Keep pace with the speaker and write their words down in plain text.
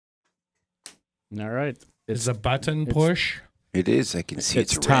All right. Is the button push? It is. I can see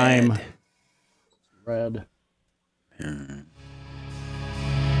it's time. red. Red.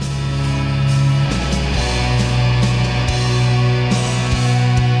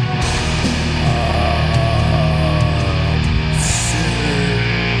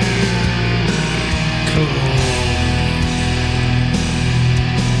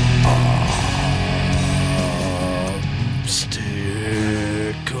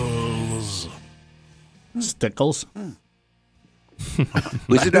 Stickles.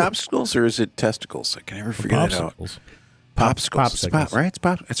 Was it obstacles or is it testicles? I can never figure that out. Popsicles. Right? It's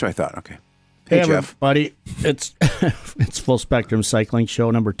pop. That's what I thought. Okay. Hey, Jeff. Buddy. It's Full Spectrum Cycling Show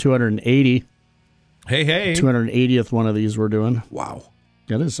number 280. Hey. 280th one of these we're doing. Wow.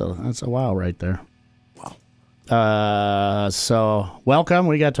 That's a wow right there. Wow. So welcome.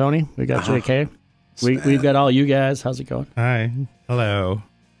 We got Tony. We got JK. We've got all you guys. How's it going? Hi. Hello.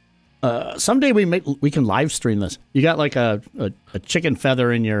 Someday we can live stream this. You got like a chicken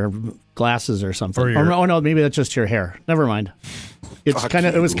feather in your glasses or something. Oh no, maybe that's just your hair. Never mind. It looked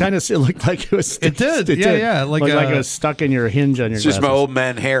like it was. It did. Yeah. Like it was stuck in your hinge on your glasses. It's just my old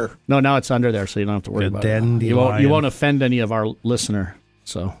man hair. No, now it's under there, so you don't have to worry about it. You won't offend any of our listener.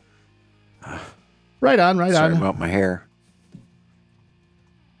 So, right on. Sorry about my hair.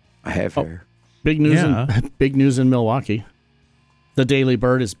 I have hair. Big news in Milwaukee. The Daily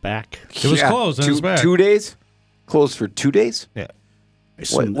Bird is back. It was closed and it's back. 2 days? Closed for 2 days? Yeah.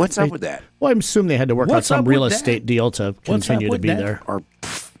 What's up with that? Well, I assume they had to work out some real estate deal to continue to be there. Or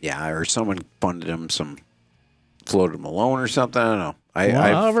someone funded them floated them a loan or something. I don't know.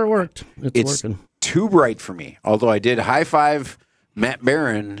 However it worked. It's working. Too bright for me. Although I did high five Matt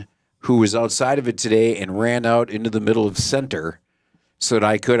Barron, who was outside of it today and ran out into the middle of center so that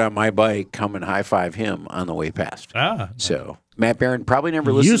I could, on my bike, come and high five him on the way past. So Matt Barron probably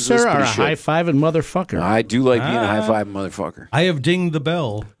never listens to this. You, sir, are a high-fiving motherfucker. I do like being a high-fiving motherfucker. I have dinged the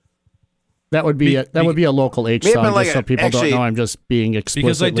bell. That would be a local H song, just so people don't know I'm just being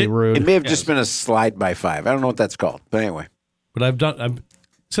explicitly rude. It may have just been a slide by five. I don't know what that's called, but anyway. But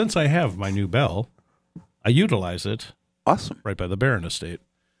since I have my new bell, I utilize it. Awesome. Right by the Barron estate.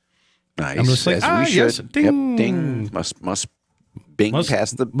 Nice. I'm just like, we should. Yes, ding. Yep, ding. Must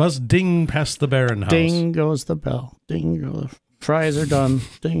ding past the Barron house. Ding goes the bell. Ding goes the fries are done.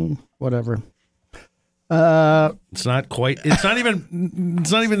 Ding. Whatever. It's not quite. It's not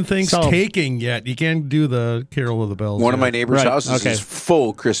even Thanksgiving yet. You can't do the Carol of the Bells. One of my neighbor's houses is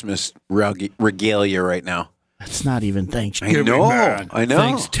full Christmas regalia right now. It's not even Thanksgiving. I know.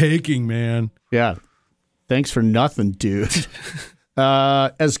 Thanksgiving, man. Yeah. Thanks for nothing, dude.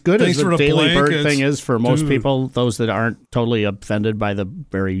 As good as the Daily Bird thing is for most people, those that aren't totally offended by the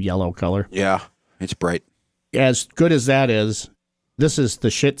very yellow color. Yeah, it's bright. As good as that is, this is the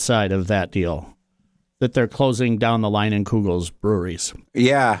shit side of that deal. That they're closing down the line in Kugel's breweries.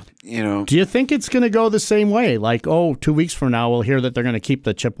 Yeah, Do you think it's going to go the same way? Like, 2 weeks from now, we'll hear that they're going to keep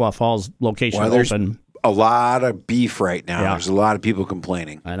the Chippewa Falls location open. A lot of beef right now. Yeah. There's a lot of people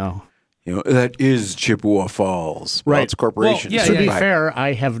complaining. I know. That is Chippewa Falls. Right. Well, it's a corporation. To be fair,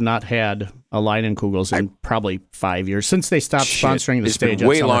 I have not had a line in Kugel's in probably 5 years. Since they stopped sponsoring the stage been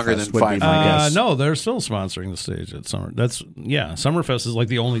way longer than 5 years. No, they're still sponsoring the stage at Summer. Summerfest is like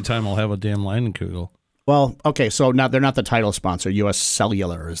the only time I'll have a damn line in Kugel. Well, okay, so now they're not the title sponsor. U.S.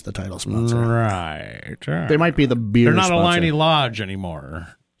 Cellular is the title sponsor. Right. They might be the beer They're not sponsor. a Liney Lodge anymore.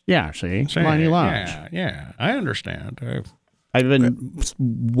 Yeah, see? Liney Lodge. Yeah, I understand. I've been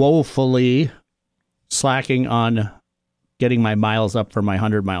woefully slacking on getting my miles up for my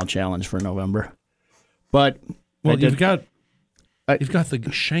 100-mile challenge for November. But you've got the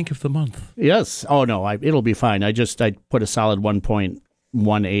shank of the month. Yes. Oh, no, it'll be fine. I put a solid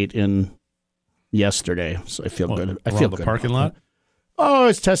 1.18 in yesterday, so I feel good. I feel the good. Parking lot. I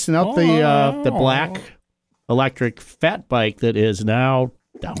was testing out the black electric fat bike that is now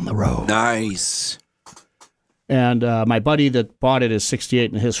down the road. Nice. And my buddy that bought it is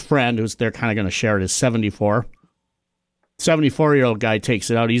 68, and his friend, who's they're kind of going to share it, is 74. 74-year-old guy takes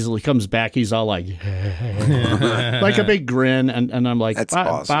it out, easily comes back. He's all like, like a big grin. And I'm like, that's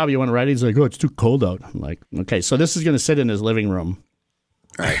awesome. Bob, you want to ride? He's like, it's too cold out. I'm like, okay, so this is going to sit in his living room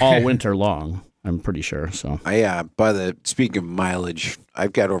all winter long, I'm pretty sure. So speaking of mileage,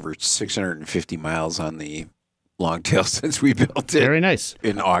 I've got over 650 miles on the Longtail since we built it. Very nice.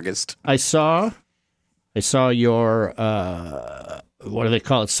 In August. I saw your, what do they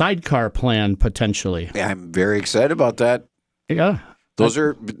call it, sidecar plan, potentially. Yeah, I'm very excited about that. Yeah.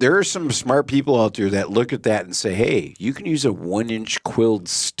 There are some smart people out there that look at that and say, hey, you can use a 1-inch quilled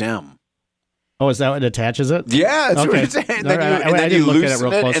stem. Oh, is that what attaches it? Yeah, that's what it's saying. And then you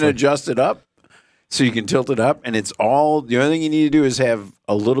loosen it and adjust it up. So you can tilt it up, and it's all. The only thing you need to do is have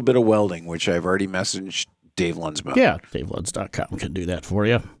a little bit of welding, which I've already messaged Dave Lunsma. Yeah, DaveLuns.com can do that for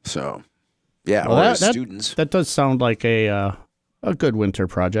you. So, yeah, well, or students. That does sound like a good winter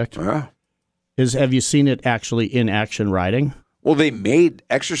project. Yeah. Have you seen it actually in action riding? Well,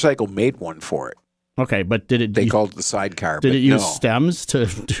 Xtracycle made one for it. Okay, but did it? They called it the sidecar. Did it use stems to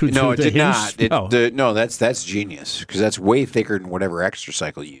do? No, it the did hinge? not. No, that's genius because that's way thicker than whatever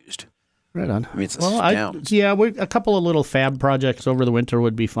Xtracycle used. Right on. I mean, it's a stem. A couple of little fab projects over the winter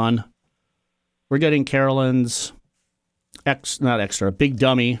would be fun. We're getting Carolyn's Big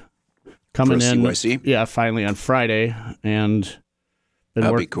Dummy coming in. CYC? Yeah, finally on Friday, and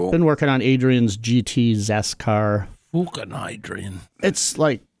that'd be cool. Been working on Adrian's GT Zest car. Fucking Adrian. It's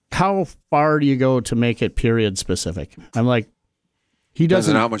like, how far do you go to make it period specific? I'm like, he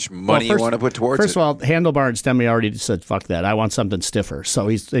doesn't know how much money you want to put towards it. First of all, handlebar and stem, he already said, fuck that. I want something stiffer. So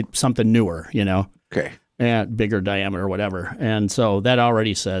he's something newer, you know? Okay. And bigger diameter, whatever. And so that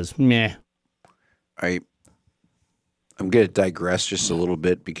already says, meh. I'm going to digress just a little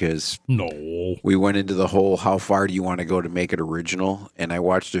bit because we went into the whole how far do you want to go to make it original, and I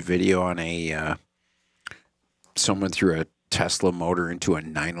watched a video on someone threw a Tesla motor into a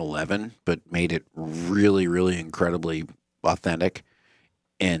 911 but made it really, really incredibly authentic,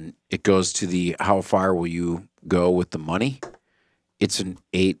 and it goes to the how far will you go with the money. It's an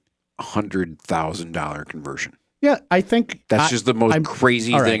 $800,000 conversion. Yeah, I think that's just the most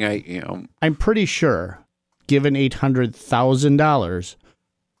crazy thing. I'm pretty sure, given $800,000,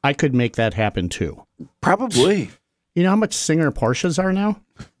 I could make that happen too. Probably. You know how much Singer Porsches are now?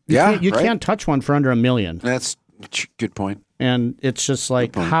 You can't touch one for under $1 million. That's a good point. And it's just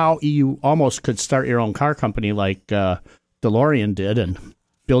like how you almost could start your own car company like DeLorean did and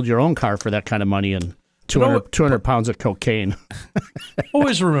build your own car for that kind of money and 200 pounds of cocaine.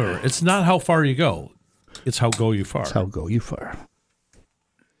 Always remember, it's not how far you go. It's how go you far. It's how go you far.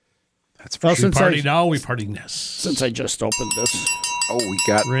 That's for sure. We party now, we party next. Since I just opened this. Oh, we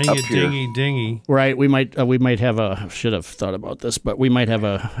got ring up a here. dingy dingy. Right, we might have should have thought about this, but we might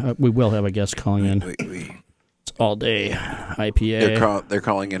have we will have a guest calling in. It's all day IPA. They're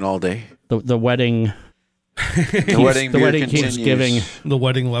calling in all day. The wedding. The wedding keeps giving. The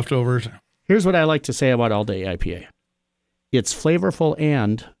wedding leftovers. Here's what I like to say about all day IPA. It's flavorful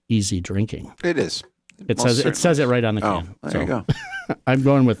and easy drinking. It is. It says it right on the can. Oh, there you go. I'm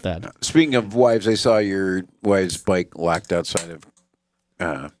going with that. Speaking of wives, I saw your wife's bike locked outside of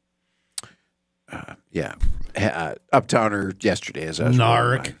Uptowner yesterday. As I was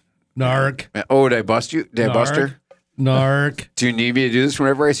Narc. Oh, did I bust you? Did I bust her? Narc. Do you need me to do this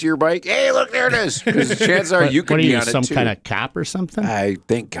whenever I see your bike? Hey, look, there it is. Because chances are you could be on it too. Some kind of cop or something? I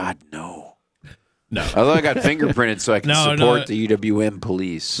thank God no. No. Although I got fingerprinted so I can support the UWM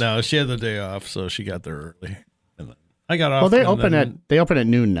police. No, she had the day off, so she got there early. And I got off. Well, they open at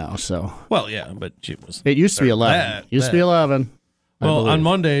noon now, so. Well, yeah, but she was. It used to be 11. Used to be 11. Well, on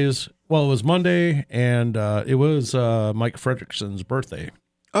Mondays. Well, it was Monday, and it was Mike Fredrickson's birthday.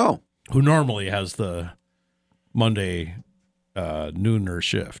 Oh. Who normally has the Monday nooner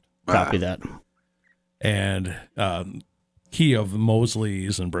shift. Copy that. And he of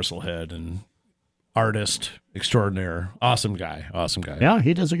Mosley's and Bristlehead and artist extraordinaire, awesome guy. Yeah,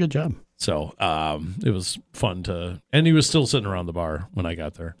 he does a good job. So it was fun and he was still sitting around the bar when I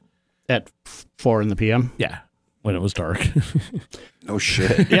got there at 4 in the PM. Yeah, when it was dark. No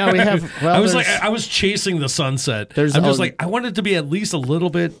shit. Yeah, we have. Well, I was chasing the sunset. I'm just I want it to be at least a little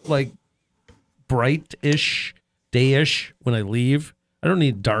bit like bright-ish, day-ish when I leave. I don't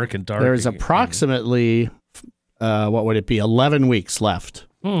need dark and dark. There's approximately what would it be? 11 weeks left.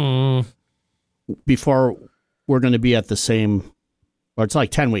 Before we're going to be at the same, or it's like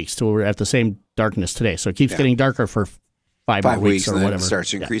 10 weeks till we're at the same darkness today. So it keeps getting darker for five more weeks or and whatever. Then it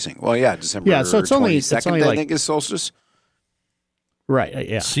starts increasing. Well, yeah, December. Yeah, so it's only 22nd, I think, is solstice. Right.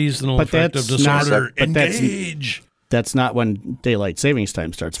 Yeah. Seasonal affective disorder. Engage. That's not when daylight savings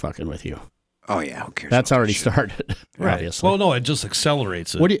time starts fucking with you. Oh yeah, who cares? That's already started. Right. Obviously. Well, no, it just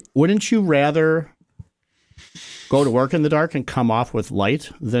accelerates it. Wouldn't you rather go to work in the dark and come off with light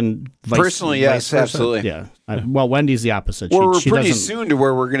than personally? Yes, absolutely. Yeah. Well, Wendy's the opposite. Well, we're pretty soon to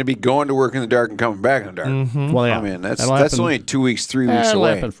where we're going to be going to work in the dark and coming back in the dark. Mm-hmm. Well, yeah. I mean, that's only 2 weeks, 3 weeks that'll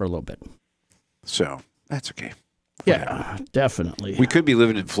away. happen for a little bit. So that's okay. Yeah, definitely. We could be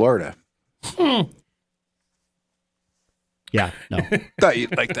living in Florida. Yeah, no. Thought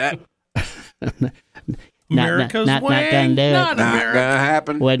you'd like that. America's not way. gonna do it. Not gonna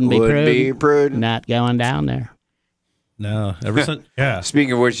happen. Wouldn't be prudent. Not going down there. No, ever since. Yeah.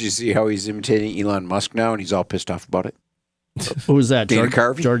 Speaking of which, you see how he's imitating Elon Musk now, and he's all pissed off about it. Who was that? Dana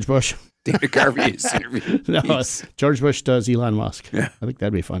Carvey? George Bush. Dana Carvey's interview. No, George Bush does Elon Musk. Yeah. I think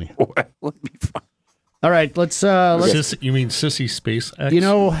that'd be funny. Would be fun. All right, let's You mean Sissy SpaceX? You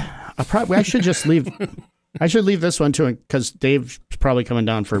know, I should just leave. I should leave this one to because Dave's probably coming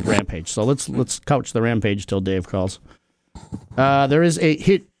down for Rampage. So let's couch the Rampage till Dave calls. There is a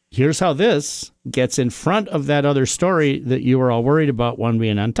hit. Here's how this gets in front of that other story that you were all worried about, one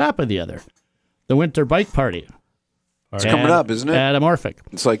being on top of the other. The winter bike party. It's coming up, isn't it? At Amorphic.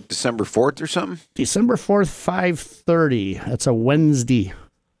 It's like December 4th or something? December 4th, 5:30. That's a Wednesday.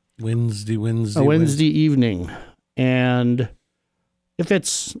 Wednesday evening. And if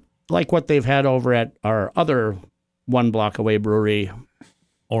it's like what they've had over at our other one block away brewery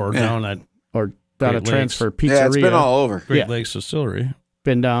or down at Transfer Pizzeria. Yeah, it's been all over. Great Lakes Distillery.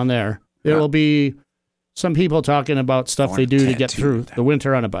 Been down there. It will be some people talking about stuff they do to get through the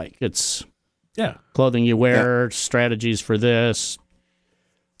winter on a bike. It's clothing you wear, strategies for this.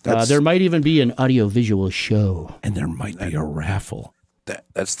 There might even be an audio-visual show. And there might be a raffle.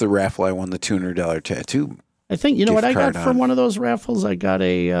 That's the raffle I won the $200 tattoo. I think, you know what I got from one of those raffles? I got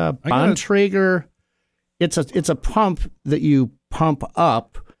a Bontrager. It's a pump that you pump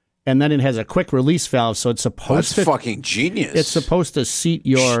up, and then it has a quick release valve, so it's supposed That's fucking genius. It's supposed to seat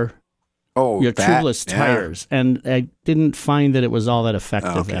your tubeless tires, and I didn't find that it was all that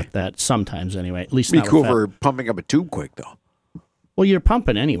effective at that. Sometimes, anyway. At least be not cool with for pumping up a tube quick, though. Well, you're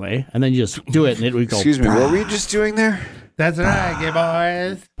pumping anyway, and then you just do it, and it would go. Excuse me, what were you just doing there? That's right, gay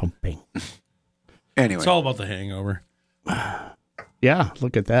boys. Pumping. Anyway, it's all about the hangover. Yeah,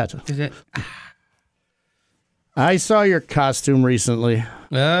 look at that. Is it? I saw your costume recently.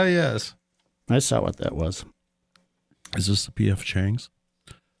 Yes. I saw what that was. Is this the P.F. Chang's?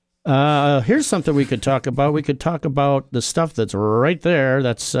 Here's something we could talk about. We could talk about the stuff that's right there.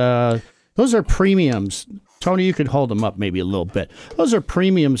 That's those are premiums. Tony, you could hold them up maybe a little bit. Those are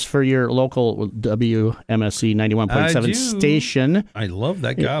premiums for your local WMSE 91.7 station. I love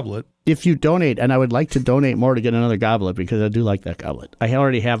that goblet. If you donate, and I would like to donate more to get another goblet because I do like that goblet. I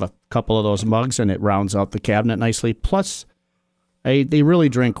already have a couple of those mugs, and it rounds out the cabinet nicely. Plus, they really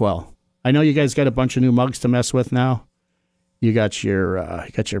drink well. I know you guys got a bunch of new mugs to mess with now. You got your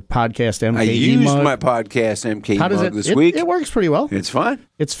podcast MKE mug. I used my podcast MKE mug this week. It works pretty well. It's fine.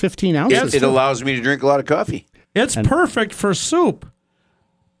 It's 15 ounces. It allows me to drink a lot of coffee. It's perfect for soup.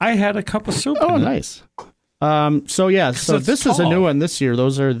 I had a cup of soup. Oh, nice. So this is a new one this year.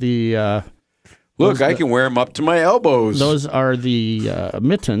 Those are the... Look, I can wear them up to my elbows. Those are the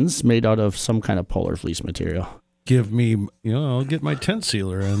mittens made out of some kind of polar fleece material. Give me, I'll get my tent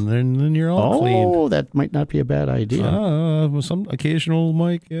sealer, and then you're all clean. Oh, that might not be a bad idea. Some occasional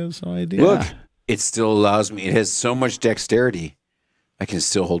Mike has an idea. Look, it still allows me. It has so much dexterity. I can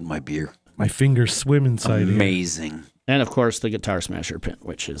still hold my beer. My fingers swim inside. Amazing. And of course, the Guitar Smasher pin,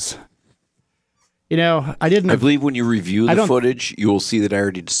 which is, I believe when you review the footage, you will see that I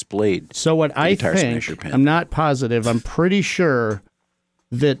already displayed. So what I think, I'm not positive. I'm pretty sure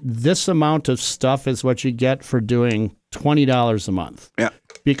that this amount of stuff is what you get for doing $20 a month. Yeah.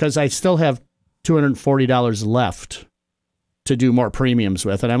 Because I still have $240 left to do more premiums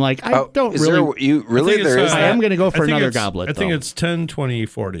with. And I'm like, I don't really. I am going to go for another goblet. I think it's 10, 20,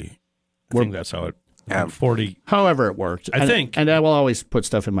 40. I think that's how it 40. However it worked. I think. And I will always put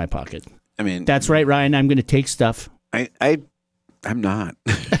stuff in my pocket. I mean, that's right, Ryan. I'm going to take stuff. I'm not.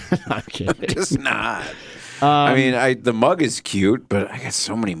 I'm kidding. I'm just not. The mug is cute, but I got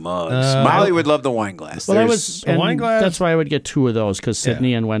so many mugs. Molly would love the wine glass. Well, wine glass. That's why I would get 2 of those because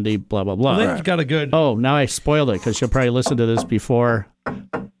Sydney and Wendy, blah blah blah. Well, they've got a good. Oh, now I spoiled it because she'll probably listen to this before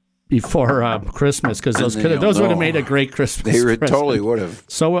Christmas because those would have made a great Christmas. They totally would have.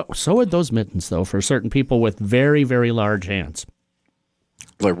 So would those mittens though for certain people with very very large hands.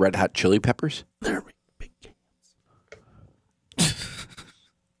 Like Red Hot Chili Peppers. They're big hands.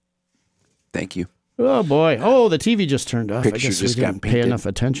 Thank you. Oh, boy. Oh, the TV just turned off. I guess we didn't pay enough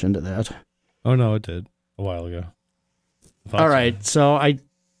attention to that. Oh, no, it did a while ago. All right. So I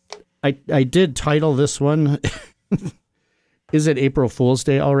did title this one, Is it April Fool's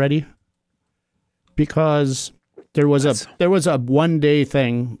Day already? Because there was a one-day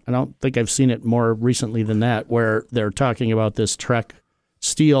thing, I don't think I've seen it more recently than that, where they're talking about this Trek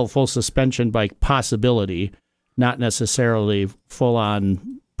steel full suspension bike possibility, not necessarily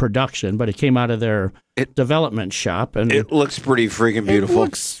full-on production, but it came out of their development shop, and it looks pretty freaking beautiful. It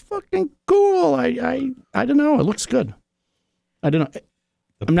looks fucking cool. I don't know. It looks good. I don't know.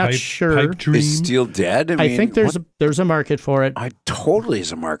 I'm not sure. Is steel dead? I think there's a market for it. Totally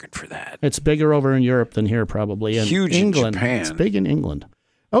is a market for that. It's bigger over in Europe than here, probably. And huge England. in Japan. It's big in England.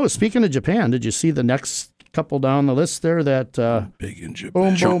 Oh, speaking of Japan, did you see the next couple down the list there? That big in Japan.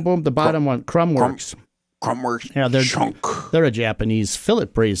 Boom, boom, boom. The bottom one, Crumworks. Crumworks. Yeah, they're a Japanese fillet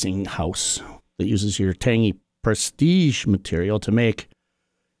braising house that uses your tangy prestige material to make.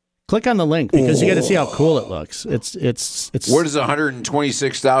 Click on the link because you got to see how cool it looks. It's. What is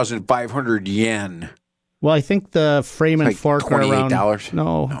 126,500 yen? Well, I think the frame and like fork are around.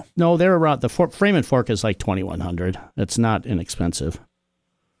 $28? No, they're around. The frame and fork is like 2,100. It's not inexpensive,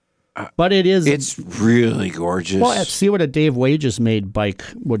 but it is. It's really gorgeous. Well, see what a Dave Wages made bike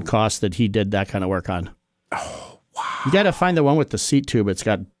would cost that he did that kind of work on. Oh wow! You got to find the one with the seat tube. It's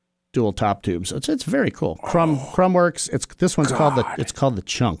got dual top tubes. It's very cool. Crumworks. This one's called the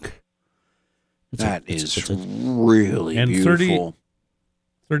Chunk. That is really beautiful.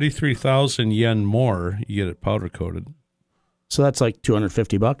 33,000 yen more, you get it powder coated. So that's like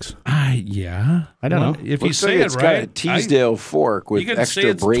 $250. Yeah. I don't know. If Looks you say like it it's right, got a Teasdale fork with you could extra say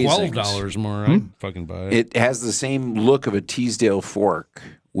it's brazings. $12 more. I'd fucking buy it. It has the same look of a Teasdale fork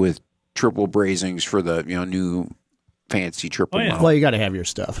with triple brazings for the new fancy triple. Mount. Well, you got to have your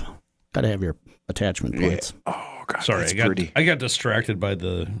stuff. Got to have your attachment plates. Yeah. Oh god, Sorry, that's pretty. I got distracted by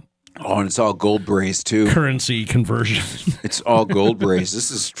the and it's all gold brazed too. currency conversion. It's all gold brazed.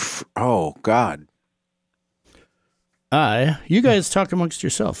 This is god. You guys talk amongst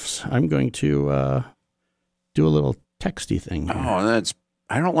yourselves. I'm going to do a little texty thing here.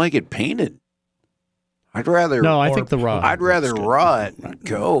 I don't like it painted. I'd rather. No, I think the raw. I'd rather raw it and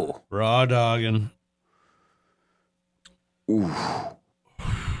go. Raw dogging. Ooh.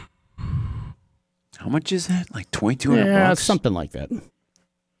 How much is that? Like $2,200? Yeah, something like that.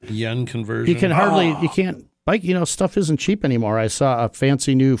 Yen conversion. You can't bike. Stuff isn't cheap anymore. I saw a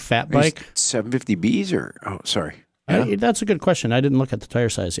fancy new fat bike. 750Bs or? Oh, sorry. Yeah. That's a good question. I didn't look at the tire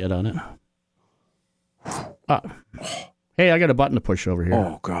size yet on it. Hey, I got a button to push over here.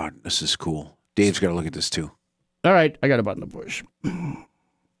 Oh God, this is cool. Dave's got to look at this too. All right, I got a button to push. Oh,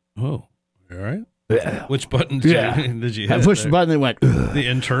 all right. Which button did you hit? I pushed the button and went. The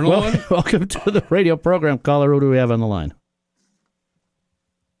internal one? Welcome to the radio program. Caller, who do we have on the line?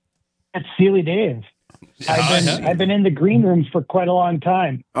 It's Seeley Dave. I've been in the green room for quite a long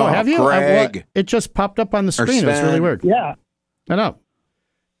time. Oh, have you? Greg. It just popped up on the screen. It's really weird. Yeah. I know.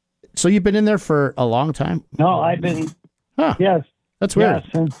 So you've been in there for a long time? No, I've been. Huh. Yes. That's weird.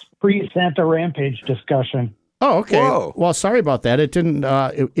 Yeah, since pre-Santa Rampage discussion. Oh, okay. Whoa. Well, sorry about that. It didn't.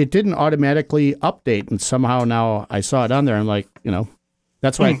 It didn't automatically update, and somehow now I saw it on there. I'm like,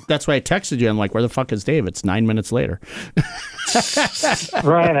 that's why. That's why I texted you. I'm like, where the fuck is Dave? It's 9 minutes later.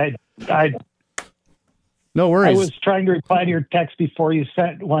 Right. No worries. I was trying to reply to your text before you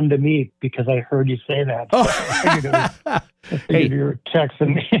sent one to me because I heard you say that. I figured you were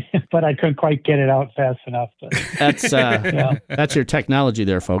texting me, but I couldn't quite get it out fast enough. That's that's your technology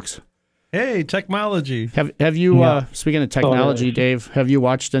there, folks. Hey, technology. Have you, speaking of technology, Dave, have you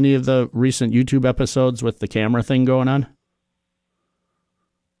watched any of the recent YouTube episodes with the camera thing going on?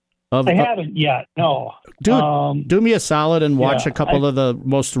 I haven't yet, no. Do me a solid and watch a couple of the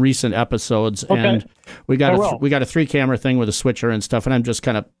most recent episodes. Okay. And we got a 3-camera thing with a switcher and stuff, and I'm just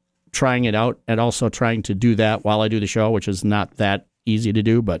kind of trying it out and also trying to do that while I do the show, which is not that easy to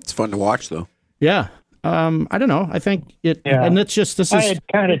do, but It's fun to watch though. Yeah. I don't know. I think it, and it's just, I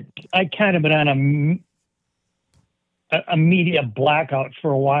kind of been on a media blackout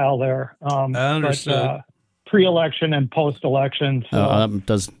for a while there. I understand. But, pre-election and post-election. So, that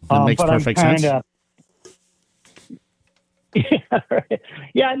makes perfect sense.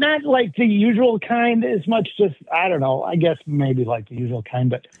 Yeah, not like the usual kind as much. Just I don't know. I guess maybe like the usual kind,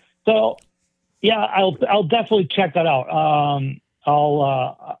 but so yeah, I'll definitely check that out.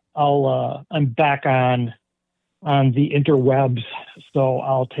 I'm back on the interwebs, so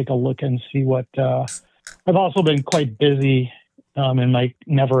I'll take a look and see what. I've also been quite busy in my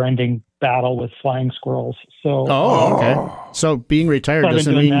never-ending battle with flying squirrels. So okay. So being retired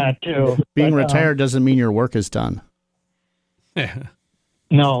doesn't mean that too. Retired doesn't mean your work is done.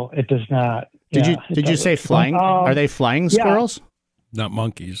 No, it does not. Did you say flying? Are they flying squirrels? Not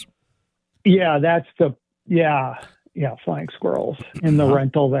monkeys. Yeah, that's flying squirrels in the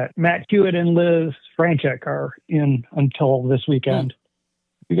rental that Matt Hewitt and Liz Franchek are in until this weekend.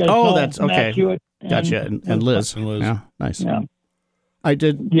 You guys know that's okay. Matt Hewitt Gotcha. And Liz. Yeah, nice. Yeah. I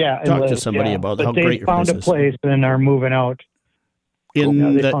did talk to somebody about how great your place is. They found a place and are moving out. They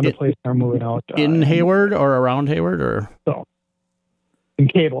found a place and are moving out. In Hayward or around Hayward or? So, in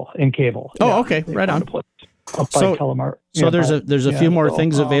Cable. Oh, okay. Right on. Up by Telemart. So there's a few more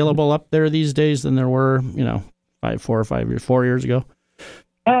things available up there these days than there were, 4 years ago.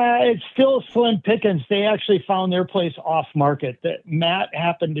 It's still slim pickings. They actually found their place off market. That Matt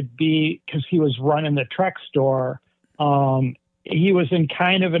happened to be, because he was running the truck store. He was in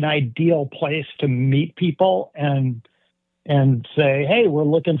kind of an ideal place to meet people and say, "Hey, we're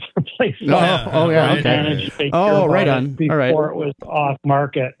looking for a place." Okay. Right on. Before all right. it was off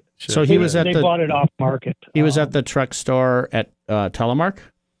market. So he was at they the. bought it off market. He was at the truck store at Telemark.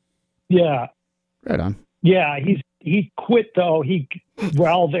 Yeah. Right on. Yeah, he quit though. He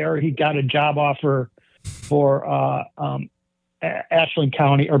got a job offer for Ashland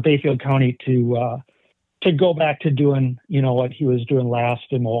County or Bayfield County to go back to doing what he was doing last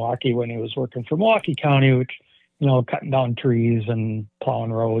in Milwaukee when he was working for Milwaukee County, which cutting down trees and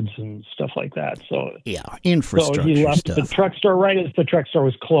plowing roads and stuff like that. So yeah, infrastructure. So he left stuff. the truck store right as the truck store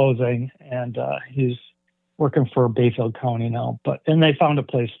was closing, and he's working for Bayfield County now. And they found a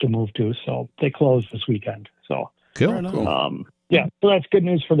place to move to, so they closed this weekend. So cool. Yeah, so that's good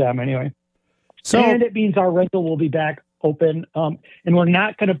news for them anyway. So, and it means our rental will be back open, and we're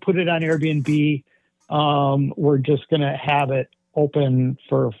not going to put it on Airbnb. We're just going to have it open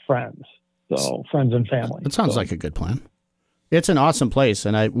for friends. So friends and family. It sounds like a good plan. It's an awesome place,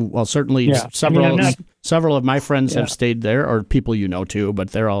 and certainly Yeah. several of my friends have stayed there, or people too.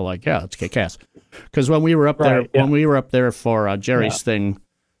 But they're all like, "Yeah, it's kick ass." Because when we were up there for Jerry's thing,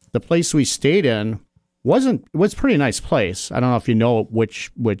 the place we stayed in was a pretty nice place. I don't know if you know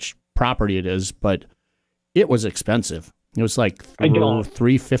which property it is, but it was expensive. It was like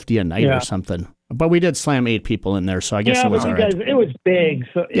 $350 a night or something. But we did slam 8 people in there, so I guess it was all right. It was big,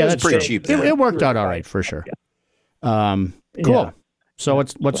 so that's pretty cheap. It worked out all right for sure. Cool. Yeah. So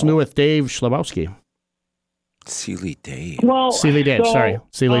what's new with Dave Schlabowske? Seeley Dave. Well, Seeley Dave. Sorry,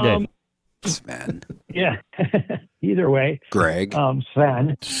 Seeley Dave. Sven. Yeah. Either way. Greg.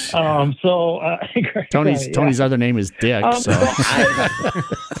 Sven. Greg, Tony's other name is Dick.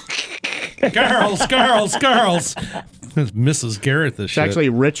 Girls. Mrs. Garrett this It's actually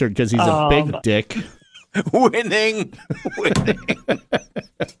Richard because he's a big dick. Winning.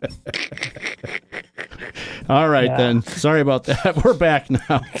 All right, then. Sorry about that. We're back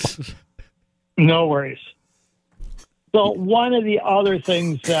now. No worries. So one of the other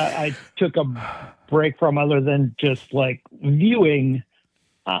things that I took a break from, other than just like viewing,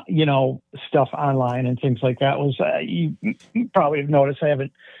 stuff online and things like that, was you probably have noticed I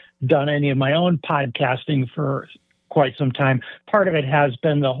haven't done any of my own podcasting for quite some time. Part of it has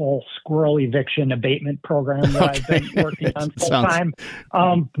been the whole squirrel eviction abatement program that I've been working on full time.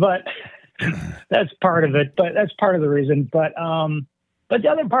 But that's part of it. But that's part of the reason. But the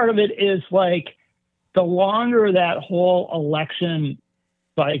other part of it is like the longer that whole election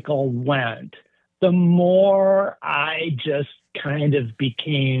cycle went, the more I just kind of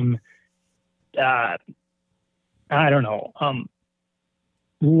became,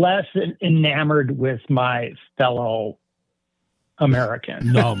 less enamored with my fellow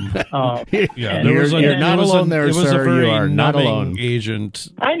American. Numb. You're not alone there, sir. You are not alone. Agent.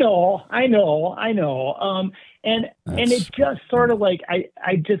 I know. And it just sort of like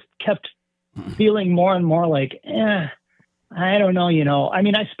I just kept feeling more and more like, I don't know. I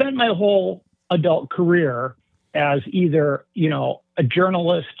mean, I spent my whole adult career as either, a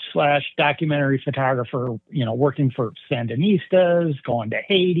journalist / documentary photographer, working for Sandinistas, going to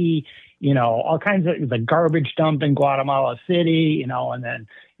Haiti, all kinds of the garbage dump in Guatemala City, and then,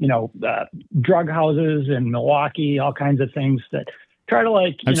 drug houses in Milwaukee, all kinds of things that try to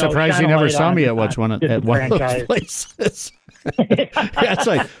like, I'm surprised you never saw me at one of those places. It's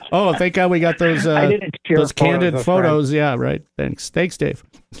like, oh, thank God we got those candid photos. Yeah, right. Thanks, Dave.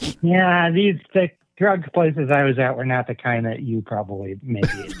 Yeah, the drug places I was at were not the kind that you probably maybe.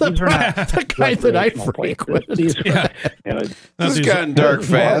 These were not the kind that I frequent. These were, this has gotten dark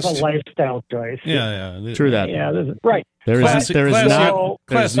fast. More of a lifestyle choice. Yeah. True that. Yeah, right. There's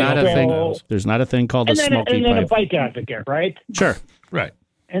not a thing called a smoky pipe. And then a bike advocate, right? Sure. Right.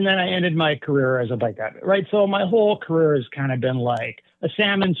 And then I ended my career as a bike advocate, right? So my whole career has kind of been like a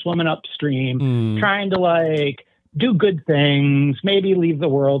salmon swimming upstream, trying to like do good things, maybe leave the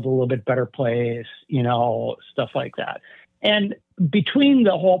world a little bit better place, stuff like that. And between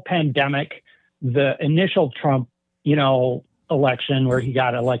the whole pandemic, the initial Trump, election where he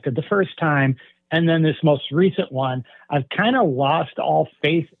got elected the first time, and then this most recent one, I've kind of lost all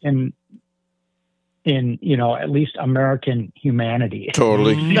faith in at least American humanity.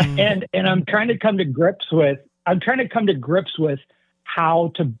 Totally. And I'm trying to come to grips with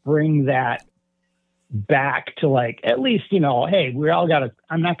how to bring that back to like, at least, hey, we all got to,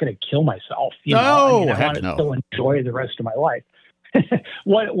 I'm not going to kill myself. I want to still enjoy the rest of my life.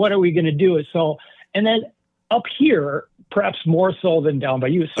 What are we going to do? So, and then up here, perhaps more so than down by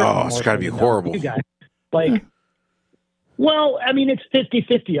you. Oh, it's got to be horrible. You guys. Like, well, I mean, it's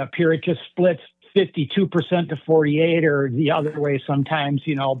 50-50 up here. It just splits 52% to 48 or the other way sometimes.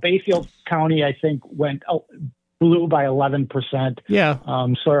 You know, Bayfield County, I think, went blue by 11%. Yeah.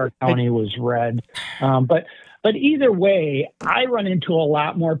 Sawyer County was red. But either way, I run into a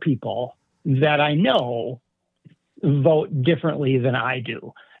lot more people that I know vote differently than I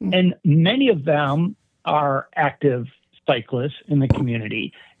do. And many of them are active cyclists in the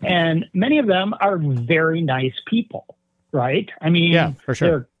community. And many of them are very nice people, right? I mean, yeah, for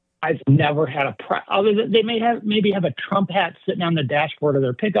sure. I've never had other than they maybe have a Trump hat sitting on the dashboard of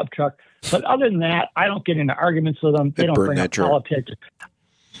their pickup truck. But other than that, I don't get into arguments with them. They don't bring up politics.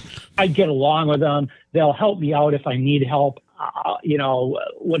 I get along with them. They'll help me out if I need help, you know,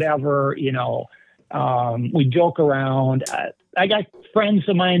 whatever, you know. We joke around. I got friends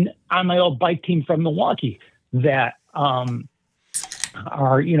of mine on my old bike team from Milwaukee that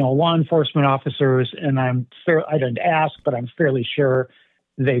are, you know, law enforcement officers, and I didn't ask, but I'm fairly sure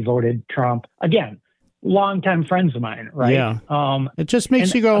they voted Trump. Again, longtime friends of mine, right? Yeah. It just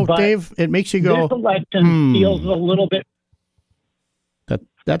makes you go, Dave. It makes you go. This election feels a little bit.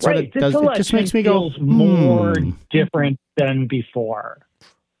 That's right. What it does. It just makes me go more different than before.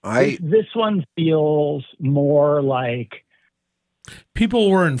 This one feels more like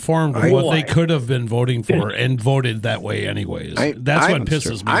people were informed of what they could have been voting for and voted that way anyways. That's what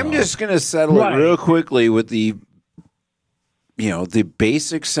pisses me off. I'm just going to settle it real quickly with the, you know, the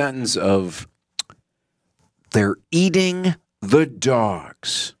basic sentence of they're eating the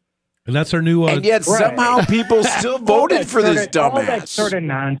dogs. And that's our new. And yet somehow people still voted for this dumbass. All that sort of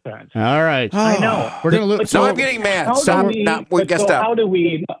nonsense. All right. I know. We're going to lose. So I'm getting mad. Stop. How do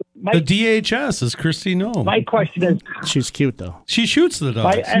we? The DHS is Christy Nome. My question is, she's cute though. She shoots the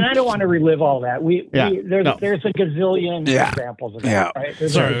dogs. And I don't want to relive all that. There's a gazillion examples of that. Right?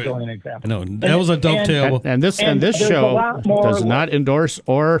 There's a gazillion examples. No, that was a dovetail. And this show does not endorse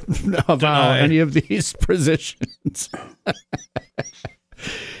or avow any of these positions.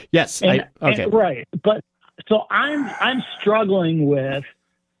 Yes. Right. But so I'm struggling with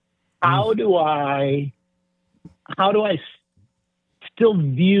how do I still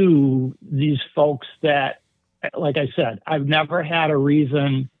view these folks that, like I said, I've never had a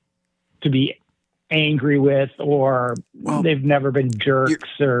reason to be angry with, or they've never been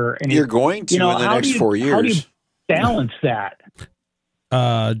jerks or anything. You're going to in the next 4 years. How do you balance that?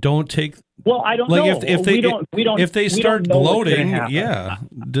 Don't take. Well, I don't know. If they start gloating,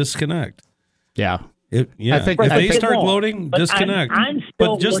 disconnect. Yeah. If they start gloating, disconnect.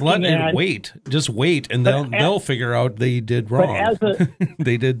 But just let it wait. Just wait, and they'll figure out they did wrong.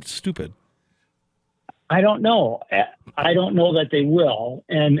 They did stupid. I don't know. I don't know that they will.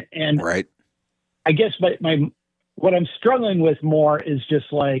 And right. I guess what I'm struggling with more is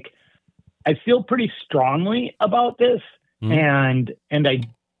just like I feel pretty strongly about this, and I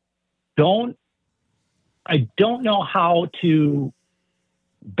don't know how to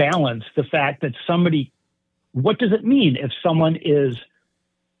balance the fact that what does it mean if someone is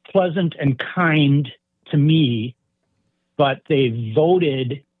pleasant and kind to me, but they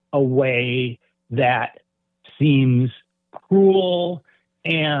voted a way that seems cruel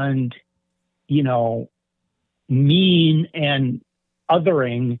and, you know, mean and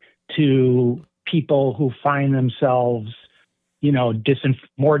othering to people who find themselves, you know,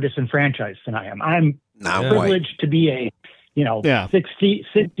 more disaffranched than I am. I'm privileged to be a,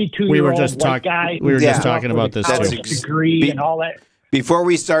 62-year-old white guy. We were just talking about this degree and all that. Before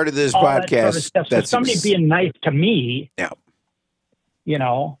we started this podcast, so somebody being nice to me,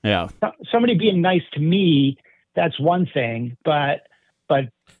 somebody being nice to me, that's one thing, but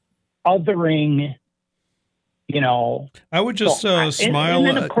othering, I would just smile. And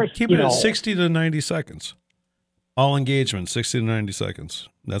then of course, keep it at 60 to 90 seconds. All engagement, 60 to 90 seconds.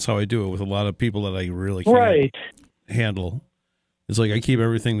 That's how I do it with a lot of people that I really can't handle. It's like I keep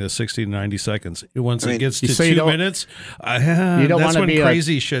everything to 60 to 90 seconds. Once it gets to 2 minutes, you don't want to be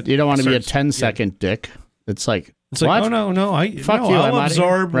crazy shit. You don't want to be a 10-second dick. It's like, what? Oh, no, I'll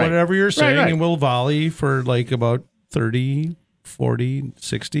absorb whatever you're saying, and we'll volley for like about 30, 40,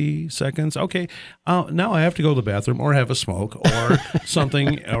 60 seconds. Okay, now I have to go to the bathroom or have a smoke or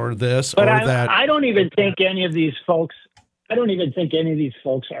something or this or that. I don't even think any of these folks are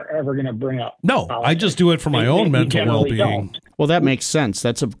ever going to bring up. No, politics. I just do it for my own mental well-being. Don't. Well, that makes sense.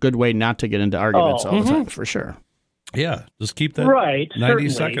 That's a good way not to get into arguments all the time, for sure. Yeah, just keep that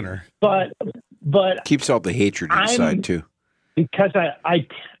 90-seconder. But keeps all the hatred inside too. Because I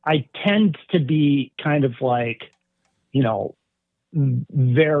tend to be kind of like,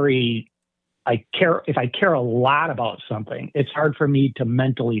 very if I care a lot about something, it's hard for me to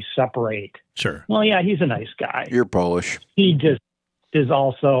mentally separate. Sure. Well, yeah, he's a nice guy. You're Polish. He just is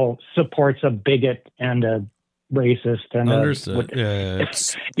also supports a bigot and a racist and understood.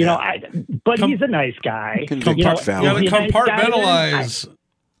 But he's a nice guy. Compartmentalize.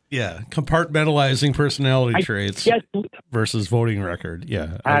 Compartmentalizing personality traits versus voting record.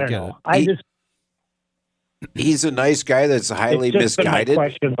 Yeah, I don't know. He's a nice guy that's highly misguided.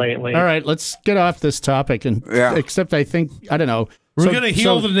 Question lately. All right, let's get off this topic. Except I think, I don't know. We're going to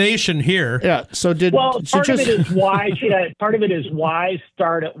heal the nation here. Yeah. So part of it is why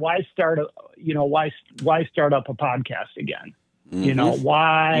start up a podcast again? Mm-hmm.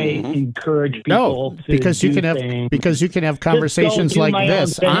 Why encourage people to because you can have conversations like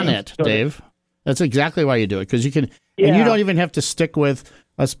this on it, Dave. That's exactly why you do it, because you can, and you don't even have to stick with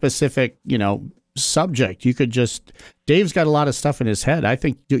a specific, subject. You could just, Dave's got a lot of stuff in his head. I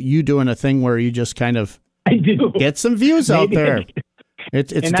think you doing a thing where you just kind of get some views out there.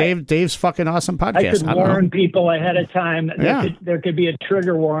 It's Dave's fucking awesome podcast. I could warn people ahead of time that there could be a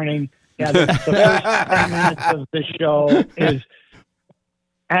trigger warning. Yeah, the first 10 minutes of the show is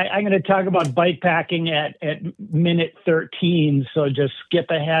I'm going to talk about bike packing at minute 13, so just skip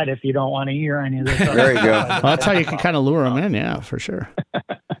ahead if you don't want to hear any of this. There you go. Well, that's how you can kind of lure them in, yeah, for sure.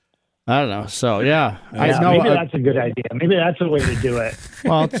 I don't know. So, maybe that's a good idea. Maybe that's the way to do it.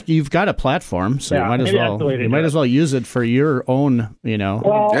 Well, you've got a platform, so you might as well use it for your own,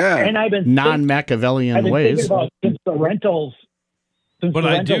 and I've been non-Machiavellian ways. About since the rental's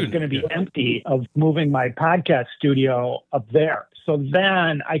going to be empty, of moving my podcast studio up there. So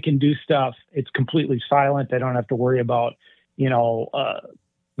then I can do stuff. It's completely silent. I don't have to worry about,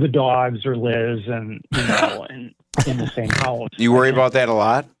 the dogs or Liz and, in the same house. You worry about that a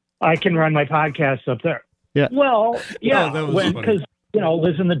lot? I can run my podcast up there. Yeah. Well, yeah, because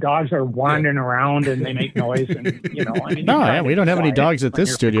Liz and the dogs are wandering around and they make noise, and we don't have any dogs at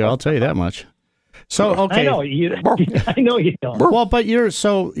this studio. I'll tell you that much. So okay, I know you don't. Well, but you're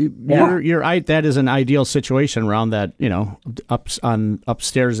that is an ideal situation around that,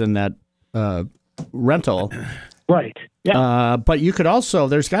 upstairs in that rental, right? Yeah. But you could also,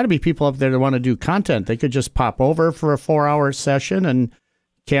 there's got to be people up there that want to do content. They could just pop over for a 4-hour session and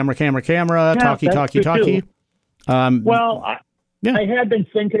camera, talkie. I had been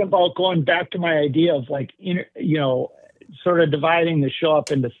thinking about going back to my idea of sort of dividing the show up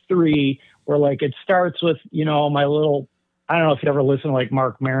into 3, where it starts with, my little, I don't know if you ever listen to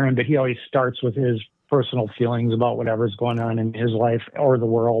Mark Maron, but he always starts with his personal feelings about whatever's going on in his life or the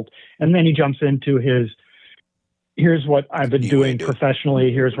world. And then he jumps into here's what I've been doing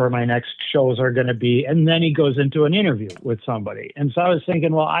professionally. Here's where my next shows are going to be. And then he goes into an interview with somebody. And so I was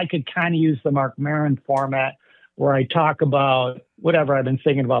thinking, well, I could kind of use the Mark Maron format where I talk about whatever I've been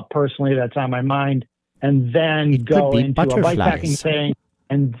thinking about personally that's on my mind, and then go into a bikepacking thing,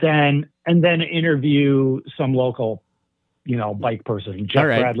 and then interview some local, bike person, Jeff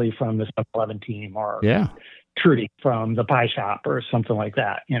Bradley from the 711 team, or Trudy from the Pie Shop, or something like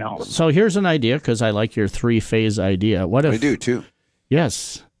that, So here's an idea, because I like your 3-phase idea. What if I do too?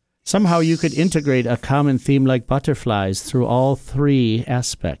 Yes. Somehow you could integrate a common theme like butterflies through all 3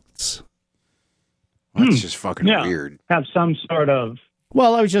 aspects. That's just fucking weird. Have some sort of.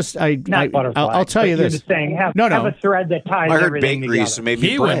 Well, I was just, I'll tell you this. You're just saying, have a thread that ties everything together. Bakery, so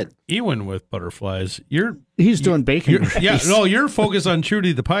maybe bread. He went with butterflies. He's doing bacon. You're focused on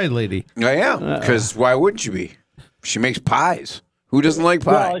Trudy, the pie lady. I am, because why wouldn't you be? She makes pies. Who doesn't like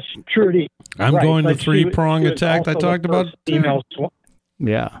pie? Well, Trudy. I'm going the 3-prong attack I talked about.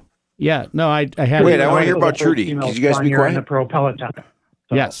 Yeah. No, I had. Wait, I want to hear about Trudy. Could you guys be quiet? In the Pro Peloton.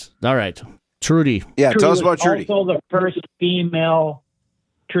 So. Yes. All right. Trudy. Yeah, tell us about Trudy. Also the first female.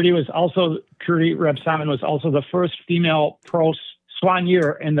 Trudy Reb Simon was also the first female pro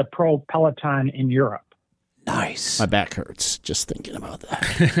soigneur in the Pro Peloton in Europe. Nice. My back hurts just thinking about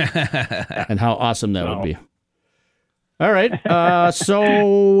that. And how awesome that would be. All right.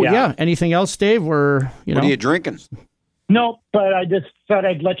 Anything else, Dave? What are you drinking? No, but I just thought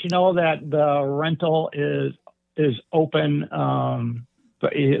I'd let you know that the rental is open.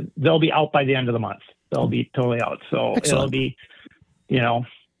 But they'll be out by the end of the month. They'll be totally out. So It'll be,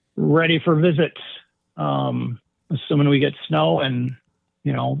 ready for visits. Assuming we get snow and,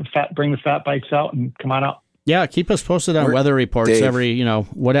 bring the fat bikes out and come on up. Yeah, keep us posted on weather reports, Dave. Every,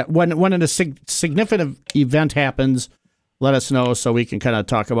 when a significant event happens, let us know so we can kind of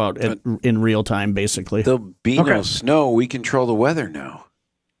talk about it in real time, basically. There'll be no snow. We control the weather now.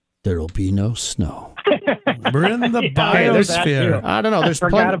 There'll be no snow. We're in the biosphere. I don't know.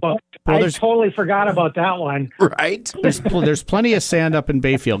 I totally forgot about that one. Right? There's plenty of sand up in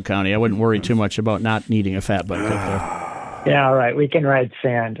Bayfield County. I wouldn't worry too much about not needing a fat bike up there. Yeah, all right. We can ride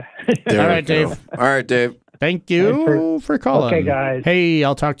sand. All right, Dave. All right, Dave. Thank you for calling. Okay, guys. Hey,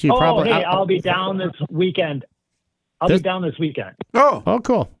 I'll talk to you probably. Hey, I'll be down this weekend. Oh,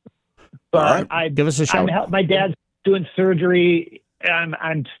 cool. But give us a shout. My dad's doing surgery.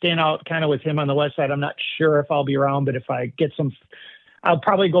 I'm staying out kind of with him on the west side. I'm not sure if I'll be around, but if I get some, I'll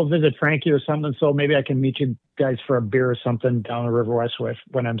probably go visit Frankie or something. So maybe I can meet you guys for a beer or something down the River West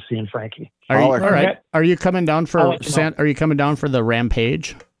when I'm seeing Frankie. All right. Are you coming down for Are you coming down for the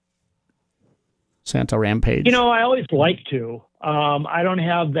Rampage? Santa Rampage? You know, I always like to. I don't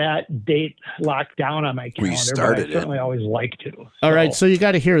have that date locked down on my calendar, but I certainly always like to. All right, so you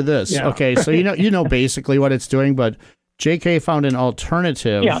got to hear this. Yeah. Okay, so you know basically what it's doing, but JK found an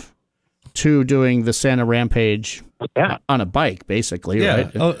alternative to doing the Santa Rampage on a bike, basically,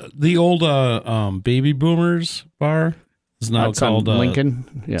 right? The old Baby Boomers bar is now called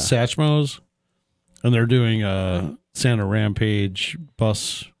Lincoln Satchmo's, and they're doing a Santa Rampage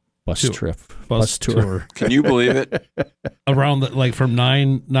bus tour. Can you believe it? Around from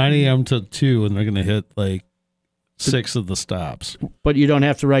 9 a.m. to 2, and they're going to hit like 6 of the stops. But you don't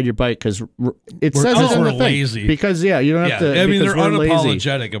have to ride your bike because it says it's in the thing. Lazy. Because you don't have to. I mean, they're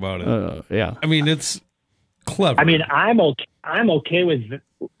unapologetic about it. Yeah. I mean, it's clever. I mean, I'm okay with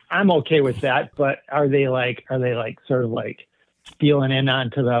that. But are they sort of like stealing in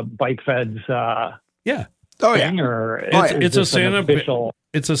onto the bike feds? Yeah. Oh thing, yeah. Or it's a Santa official...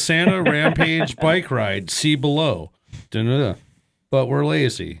 It's a Santa Rampage bike ride. See below. But we're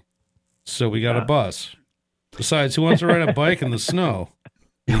lazy, so we got a bus. Besides, who wants to ride a bike in the snow?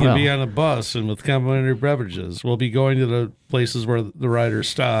 You can be on a bus and with complimentary beverages. We'll be going to the places where the riders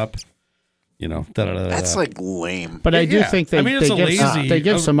stop. You know, that's like lame. But I do think they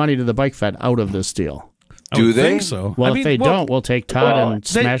give some money to the bike fed out of this deal. Do they? Think so. Well, if they don't, we'll take Todd and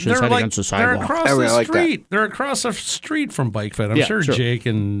smash his head against the sidewalk. They're across the street. They're across the street from Bike Fed. I'm sure Jake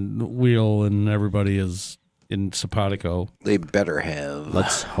and Wheel and everybody is in Sapatico. They better have.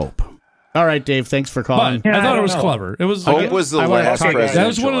 Let's hope. All right, Dave. Thanks for calling. But I thought it was clever. It was. Hope was the last. That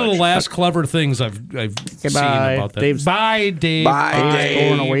was one of the last clever things I've seen about that. Bye, Dave. Bye,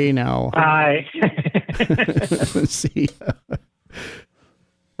 Dave. Going away now. Bye. See ya.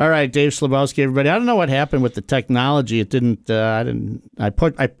 All right, Dave Schlabowske, everybody. I don't know what happened with the technology. It didn't.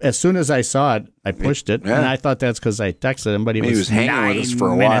 As soon as I saw it, I pushed it, and I thought that's because I texted him. But he was hanging with us for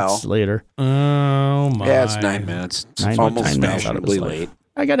a while. Later. Oh my! Yeah, it's 9 minutes. It's almost fashionably late.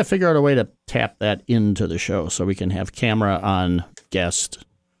 I got to figure out a way to tap that into the show so we can have camera on guest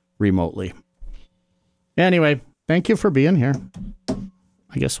remotely. Anyway, thank you for being here.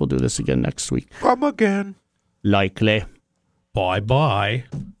 I guess we'll do this again next week. Come again. Likely. Bye-bye.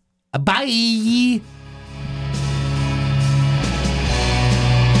 Bye.